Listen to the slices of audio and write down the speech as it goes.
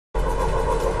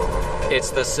It's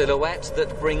the silhouette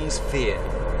that brings fear.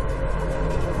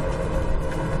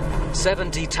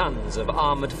 70 tons of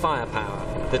armored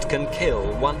firepower that can kill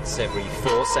once every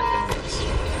 4 seconds.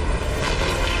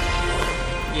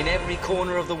 In every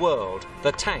corner of the world,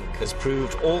 the tank has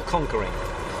proved all-conquering,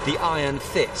 the iron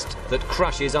fist that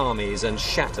crushes armies and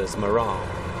shatters morale.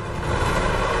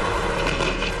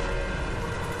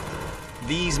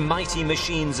 These mighty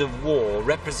machines of war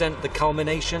represent the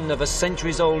culmination of a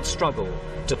centuries-old struggle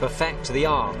to perfect the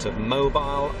art of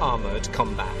mobile armored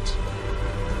combat.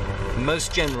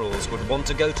 Most generals would want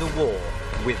to go to war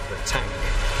with the tank.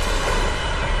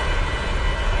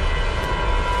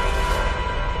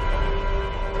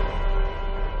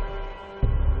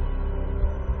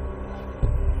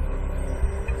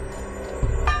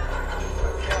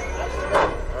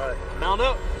 Mount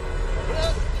up.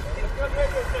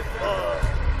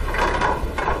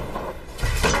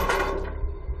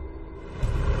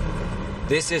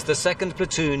 This is the 2nd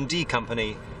Platoon D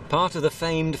Company, part of the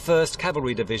famed 1st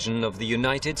Cavalry Division of the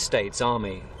United States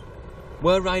Army.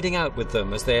 We're riding out with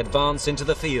them as they advance into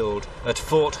the field at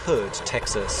Fort Hood,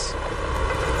 Texas.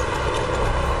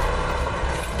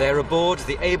 They're aboard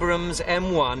the Abrams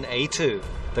M1A2,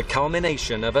 the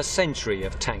culmination of a century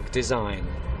of tank design.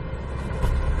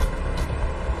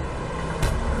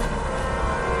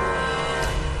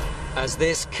 As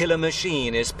this killer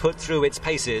machine is put through its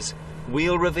paces,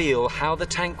 we'll reveal how the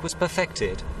tank was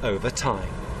perfected over time.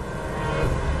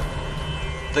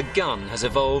 The gun has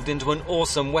evolved into an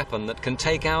awesome weapon that can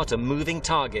take out a moving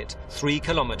target 3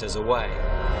 kilometers away.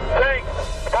 Tank!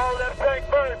 Follow that tank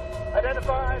first!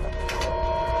 Identified!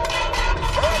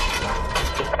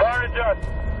 Fire adjust!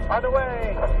 On the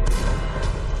way!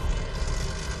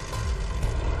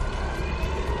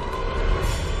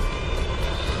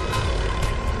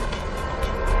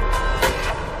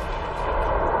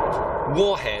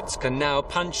 Warheads can now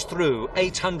punch through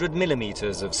 800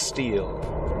 millimeters of steel.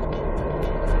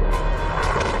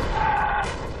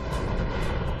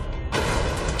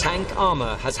 Tank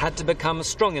armor has had to become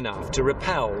strong enough to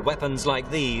repel weapons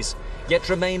like these, yet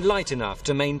remain light enough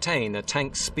to maintain a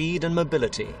tank's speed and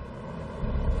mobility.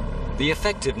 The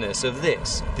effectiveness of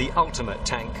this, the ultimate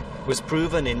tank, was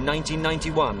proven in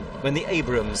 1991 when the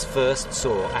Abrams first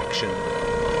saw action.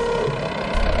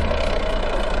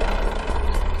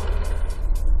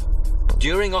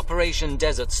 During Operation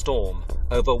Desert Storm,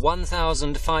 over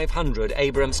 1,500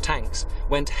 Abrams tanks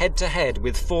went head-to-head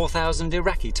with 4,000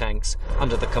 Iraqi tanks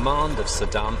under the command of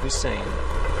Saddam Hussein.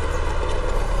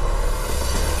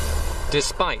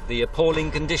 Despite the appalling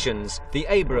conditions, the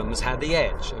Abrams had the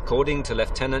edge, according to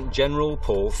Lieutenant General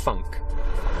Paul Funk.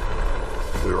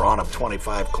 We were on a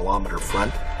 25-kilometer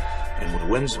front, and the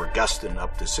winds were gusting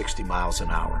up to 60 miles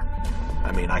an hour.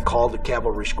 I mean, I called the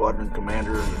cavalry squadron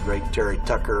commander, the great Terry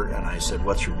Tucker, and I said,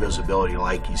 "What's your visibility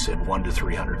like?" He said, 1 to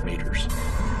 300 meters.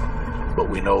 But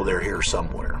we know they're here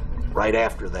somewhere. Right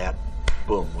after that,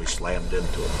 boom, we slammed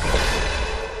into them.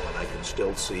 And I can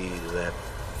still see that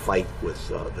fight with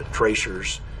the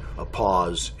tracers, a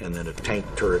pause, and then a tank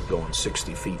turret going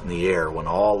 60 feet in the air when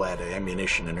all that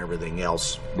ammunition and everything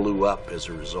else blew up as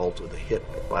a result of the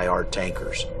hit by our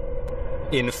tankers.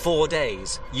 In 4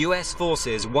 days, US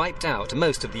forces wiped out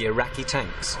most of the Iraqi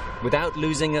tanks without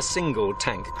losing a single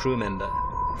tank crew member.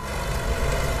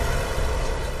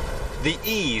 The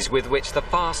ease with which the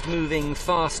fast-moving,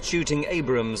 fast-shooting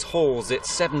Abrams hauls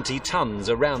its 70 tons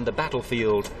around the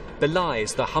battlefield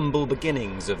belies the humble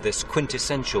beginnings of this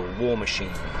quintessential war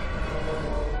machine.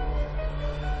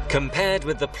 Compared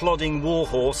with the plodding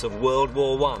warhorse of World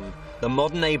War I, the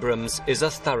modern Abrams is a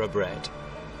thoroughbred.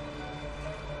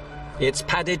 Its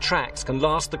padded tracks can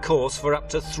last the course for up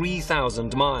to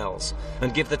 3,000 miles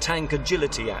and give the tank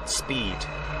agility at speed.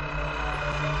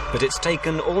 But it's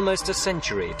taken almost a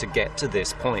century to get to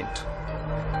this point.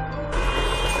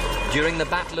 During the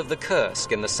Battle of the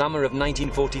Kursk in the summer of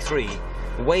 1943,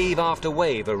 wave after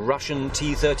wave of Russian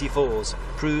T-34s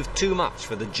proved too much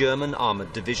for the German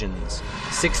armored divisions.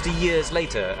 60 years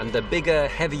later, and the bigger,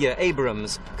 heavier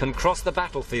Abrams can cross the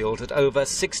battlefield at over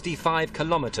 65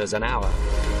 kilometers an hour.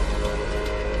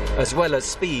 As well as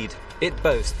speed, it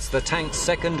boasts the tank's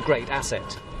second great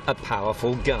asset, a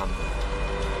powerful gun.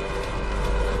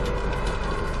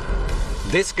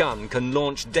 This gun can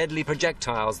launch deadly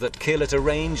projectiles that kill at a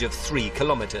range of 3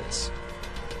 kilometers.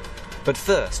 But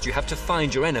first, you have to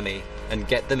find your enemy and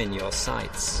get them in your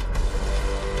sights.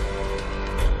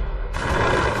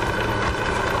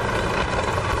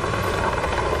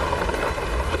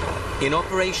 In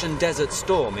Operation Desert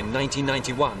Storm in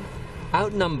 1991,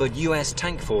 outnumbered US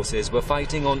tank forces were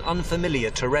fighting on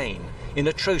unfamiliar terrain, in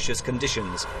atrocious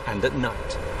conditions, and at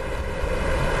night.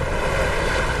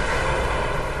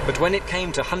 But when it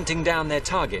came to hunting down their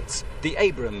targets, the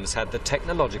Abrams had the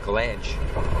technological edge.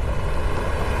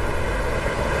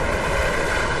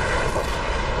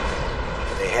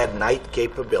 They had night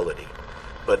capability,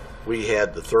 but we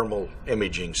had the thermal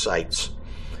imaging sights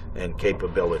and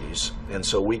capabilities, and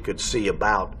so we could see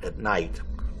about at night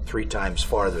 3 times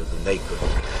farther than they could.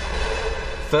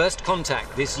 First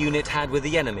contact this unit had with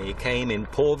the enemy came in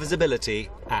poor visibility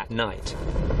at night.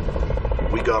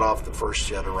 We got off the first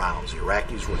set of rounds. The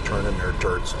Iraqis were turning their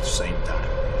turrets at the same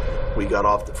time. We got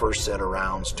off the first set of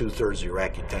rounds. 2/3 the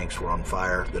Iraqi tanks were on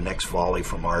fire. The next volley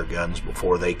from our guns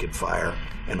before they could fire,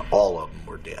 and all of them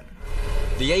were dead.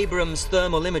 The Abrams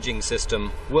thermal imaging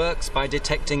system works by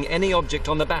detecting any object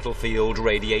on the battlefield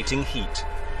radiating heat.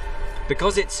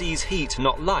 Because it sees heat,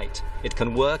 not light, it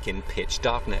can work in pitch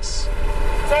darkness.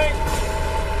 Tank!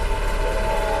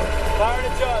 Fire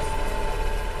and adjust.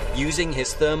 Using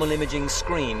his thermal imaging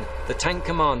screen, the tank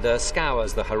commander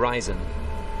scours the horizon.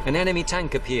 An enemy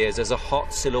tank appears as a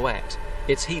hot silhouette.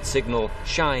 Its heat signal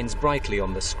shines brightly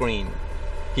on the screen.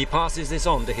 He passes this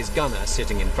on to his gunner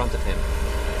sitting in front of him.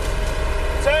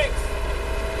 Tanks!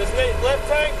 This left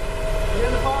tank.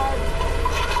 Identified.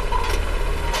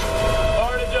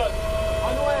 Fire and adjust.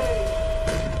 On the way.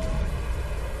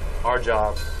 Our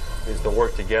job is to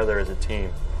work together as a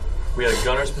team. We had a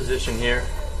gunner's position here.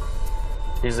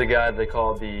 He's the guy they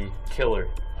call the killer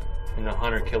in the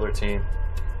hunter-killer team,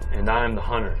 and I'm the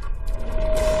hunter.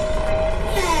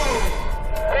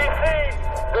 PC!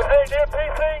 Is they near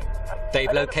PC?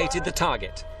 They've located the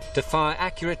target. To fire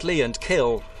accurately and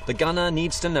kill, the gunner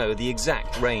needs to know the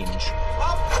exact range.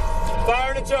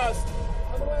 Fire and adjust.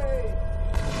 On the way.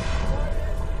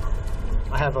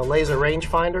 I have a laser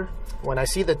rangefinder. When I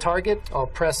see the target, I'll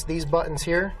press these buttons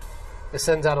here. It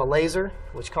sends out a laser,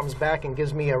 which comes back and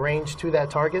gives me a range to that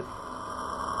target.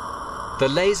 The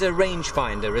laser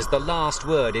rangefinder is the last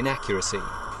word in accuracy.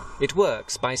 It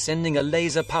works by sending a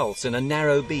laser pulse in a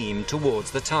narrow beam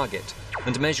towards the target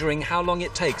and measuring how long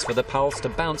it takes for the pulse to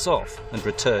bounce off and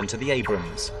return to the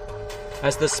Abrams.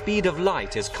 As the speed of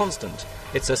light is constant,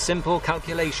 it's a simple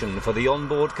calculation for the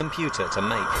onboard computer to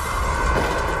make.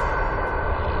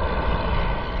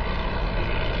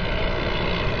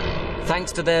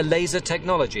 Thanks to their laser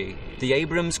technology, the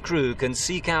Abrams crew can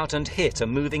seek out and hit a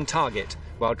moving target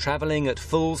while traveling at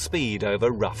full speed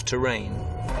over rough terrain.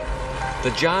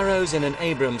 The gyros in an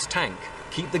Abrams tank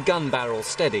keep the gun barrel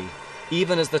steady,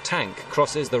 even as the tank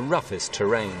crosses the roughest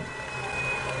terrain.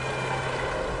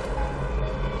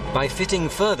 By fitting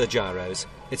further gyros,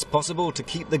 it's possible to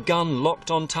keep the gun locked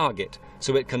on target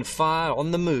so it can fire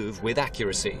on the move with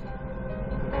accuracy.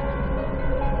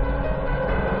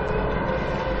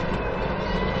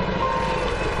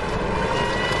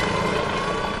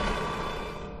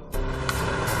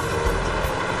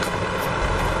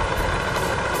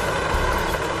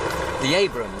 The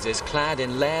Abrams is clad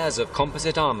in layers of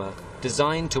composite armor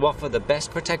designed to offer the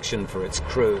best protection for its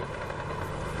crew.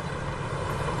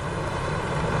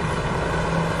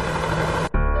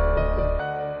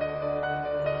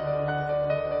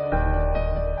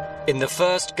 In the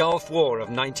first Gulf War of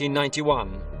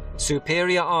 1991,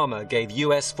 superior armor gave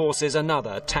US forces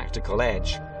another tactical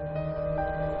edge.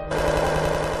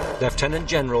 Lieutenant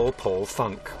General Paul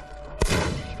Funk.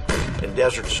 In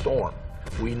Desert Storm,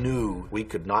 we knew we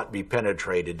could not be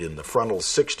penetrated in the frontal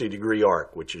 60-degree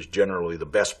arc, which is generally the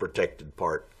best protected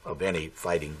part of any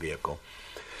fighting vehicle.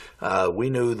 We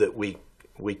knew that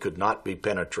we could not be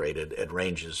penetrated at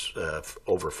ranges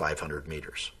over 500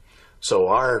 meters. So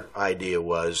our idea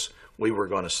was we were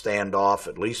going to stand off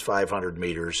at least 500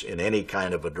 meters in any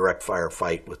kind of a direct fire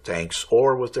fight with tanks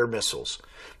or with their missiles,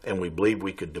 and we believed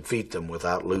we could defeat them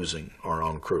without losing our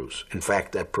own crews. In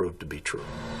fact, that proved to be true.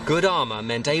 Good armor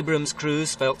meant Abrams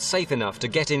crews felt safe enough to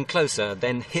get in closer,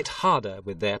 then hit harder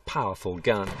with their powerful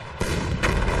gun.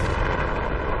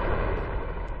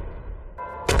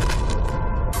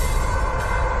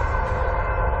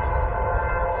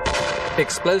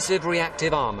 Explosive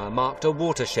reactive armor marked a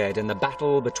watershed in the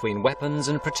battle between weapons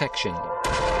and protection.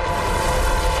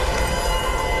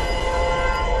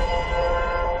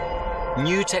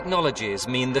 New technologies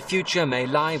mean the future may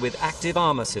lie with active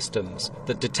armor systems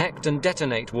that detect and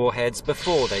detonate warheads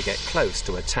before they get close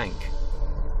to a tank.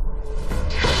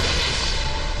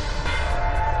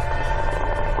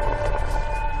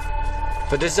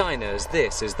 For designers,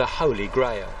 this is the holy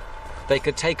grail. They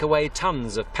could take away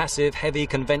tons of passive, heavy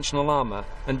conventional armor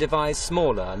and devise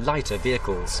smaller, lighter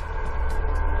vehicles.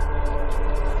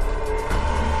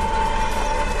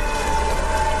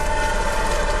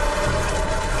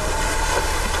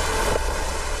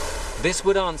 This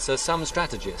would answer some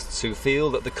strategists who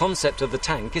feel that the concept of the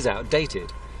tank is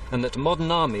outdated and that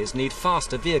modern armies need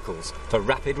faster vehicles for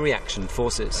rapid reaction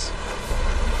forces.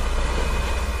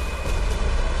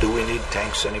 Do we need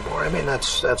tanks anymore? I mean,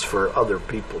 that's for other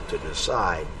people to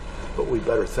decide, but we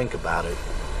better think about it.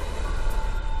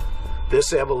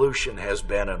 This evolution has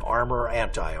been an armor,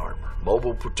 anti-armor,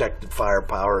 mobile protected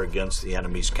firepower against the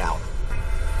enemy's counter.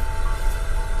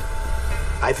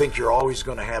 I think you're always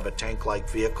going to have a tank-like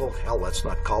vehicle. Hell, let's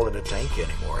not call it a tank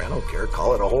anymore. I don't care,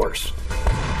 call it a horse.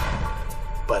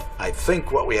 But I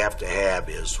think what we have to have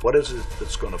is, what is it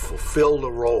that's going to fulfill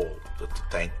the role that the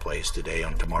tank plays today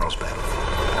on tomorrow's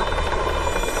battlefield?